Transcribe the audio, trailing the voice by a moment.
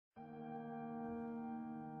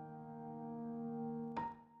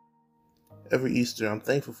Every Easter, I'm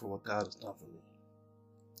thankful for what God has done for me.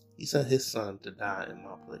 He sent His Son to die in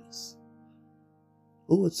my place.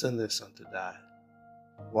 Who would send their son to die?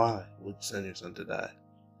 Why would you send your son to die?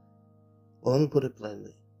 Well, let me put it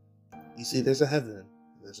plainly. You see, there's a heaven and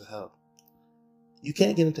there's a hell. You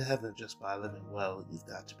can't get into heaven just by living well. You've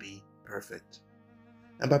got to be perfect.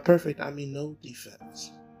 And by perfect, I mean no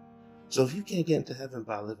defects. So if you can't get into heaven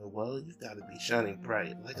by living well, you've got to be shining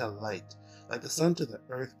bright, like a light, like the sun to the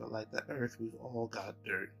earth, but like the earth, we've all got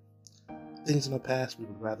dirt. Things in the past we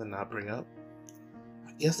would rather not bring up.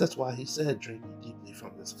 I guess that's why He said, drink ye deeply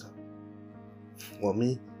from this cup. Well,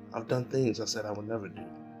 me, I've done things I said I would never do.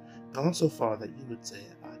 Gone so far that you would say,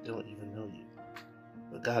 I don't even know you.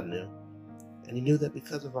 But God knew. And He knew that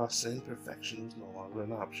because of our sin, perfection was no longer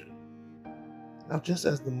an option. Now, just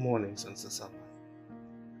as the morning sends the sunlight,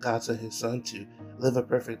 God sent His Son to live a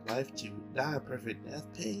perfect life, to die a perfect death,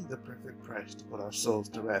 paying the perfect price to put our souls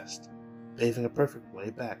to rest, paving a perfect way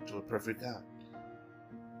back to a perfect God.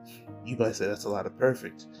 You might say that's a lot of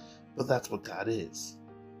perfect, but that's what God is.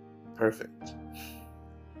 Perfect.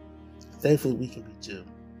 Thankfully, we can be too,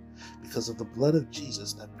 because of the blood of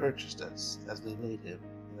Jesus that purchased us as they laid Him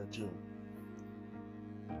in a tomb.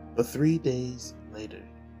 But 3 days later,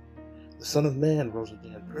 the Son of Man rose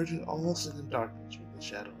again, purging all sin and darkness from the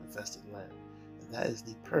shadow-infested land. And that is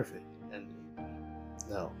the perfect ending.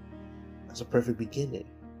 No, that's a perfect beginning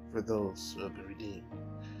for those who have been redeemed.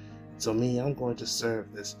 And so me, I'm going to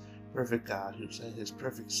serve this perfect God who sent His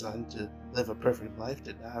perfect Son to live a perfect life,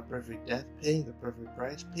 to die a perfect death, paying the perfect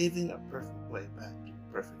price, paving a perfect way back to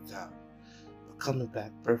the perfect God, but coming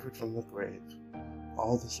back perfect from the grave.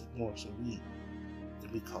 All this and more so we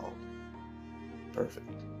can be called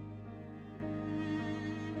perfect.